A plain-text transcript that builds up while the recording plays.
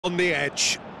On the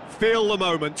edge, feel the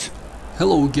moment.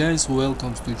 Hello guys,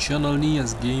 welcome to channel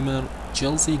Nias Gamer.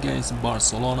 Chelsea against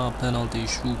Barcelona penalty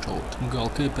shootout.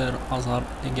 Goalkeeper E.HAZARD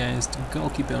against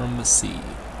goalkeeper Messi.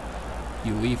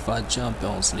 UEFA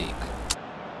Champions League.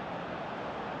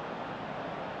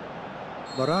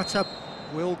 Morata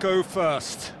will go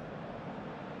first.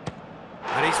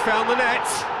 And he's found the net.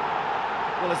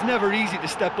 Well, it's never easy to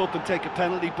step up and take a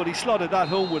penalty, but he slotted that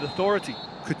home with authority.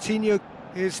 Coutinho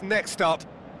is next up.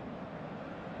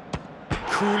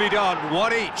 Coolly done,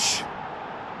 one each.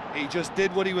 He just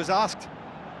did what he was asked.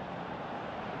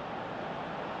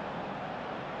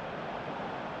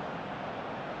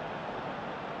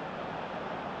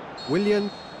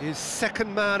 Willian is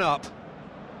second man up.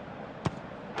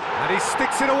 And he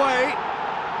sticks it away.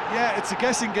 Yeah, it's a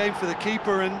guessing game for the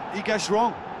keeper, and he guessed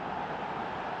wrong.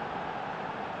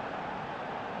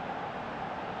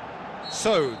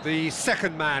 So, the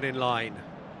second man in line.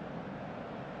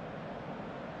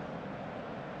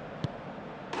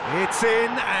 It's in,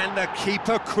 and the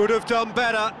keeper could have done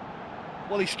better.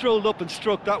 Well, he strolled up and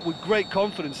struck that with great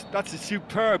confidence. That's a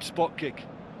superb spot kick.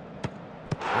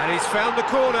 And he's found the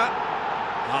corner.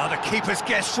 The keeper's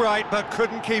guessed right, but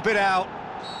couldn't keep it out.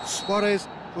 Suarez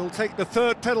will take the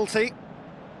third penalty.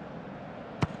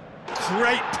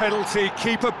 Great penalty,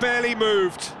 keeper barely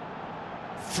moved.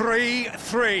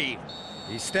 3-3.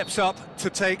 He steps up to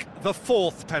take the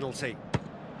fourth penalty.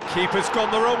 Keeper's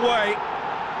gone the wrong way.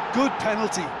 Good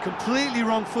penalty, completely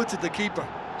wrong-footed the keeper.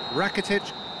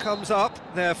 Rakitic comes up,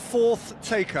 their fourth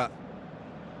taker.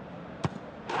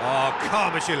 Oh,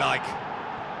 calm as you like.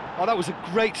 Oh, that was a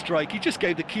great strike. He just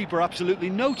gave the keeper absolutely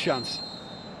no chance.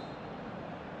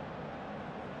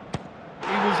 He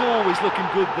was always looking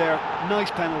good there.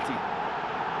 Nice penalty.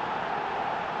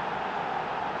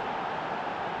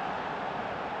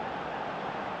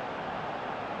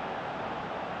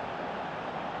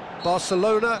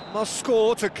 Barcelona must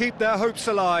score to keep their hopes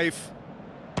alive.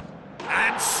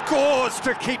 And scores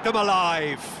to keep them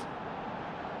alive.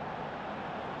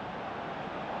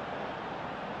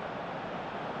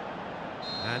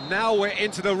 And now we're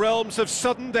into the realms of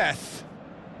sudden death.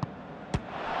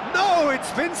 No,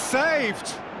 it's been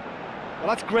saved. Well,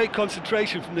 that's great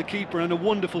concentration from the keeper and a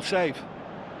wonderful save.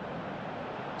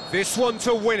 This one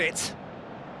to win it.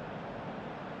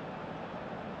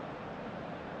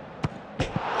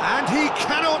 And he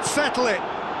cannot settle it.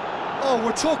 Oh,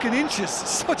 we're talking inches.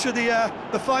 Such are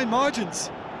the fine margins.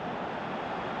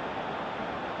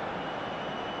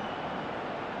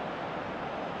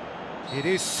 It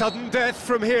is sudden death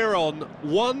from here on.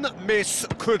 One miss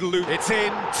could lose. It's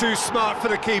in, too smart for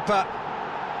the keeper.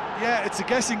 Yeah, it's a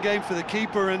guessing game for the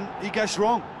keeper, and he guessed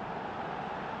wrong.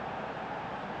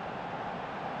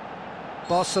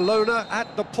 Barcelona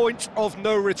at the point of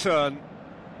no return.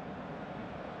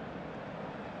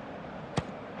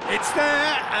 It's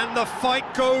there, and the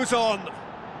fight goes on.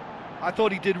 I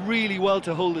thought he did really well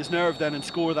to hold his nerve then and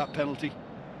score that penalty.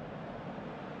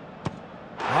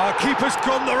 Our keeper's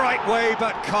gone the right way,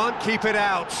 but can't keep it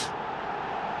out.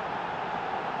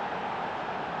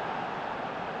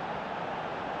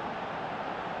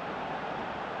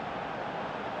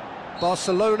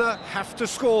 Barcelona have to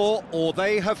score, or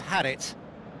they have had it.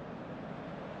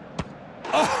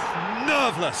 Oh,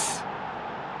 nerveless!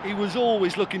 He was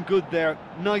always looking good there.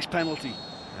 Nice penalty.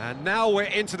 And now we're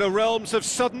into the realms of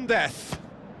sudden death.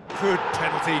 Good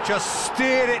penalty, just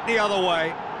steered it the other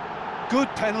way. Good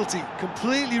penalty,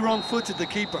 completely wrong-footed the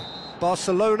keeper.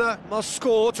 Barcelona must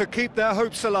score to keep their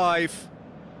hopes alive.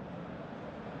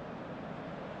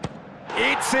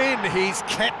 It's in, he's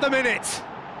kept them in it.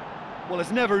 Well, it's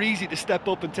never easy to step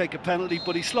up and take a penalty,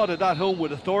 but he slotted that home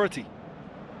with authority.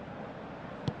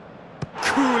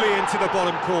 Coolly into the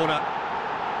bottom corner.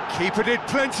 Keeper did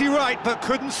plenty right, but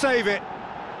couldn't save it.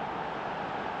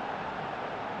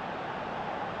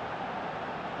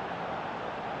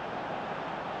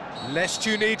 Lest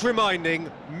you need reminding,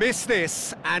 miss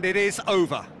this and it is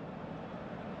over.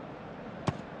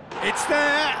 It's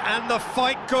there and the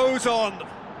fight goes on.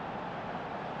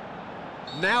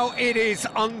 Now it is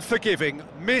unforgiving.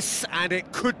 Miss and it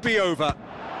could be over.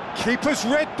 Keeper's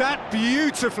read that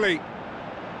beautifully.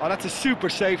 Oh, that's a super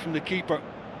save from the keeper.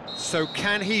 So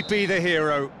can he be the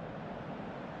hero?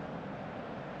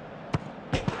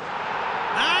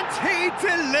 And he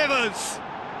delivers!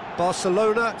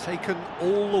 Barcelona taken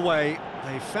all the way.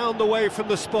 They found the way from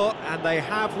the spot and they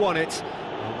have won it.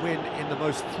 A win in the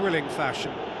most thrilling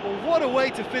fashion. Well, what a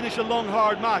way to finish a long,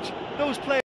 hard match. Those players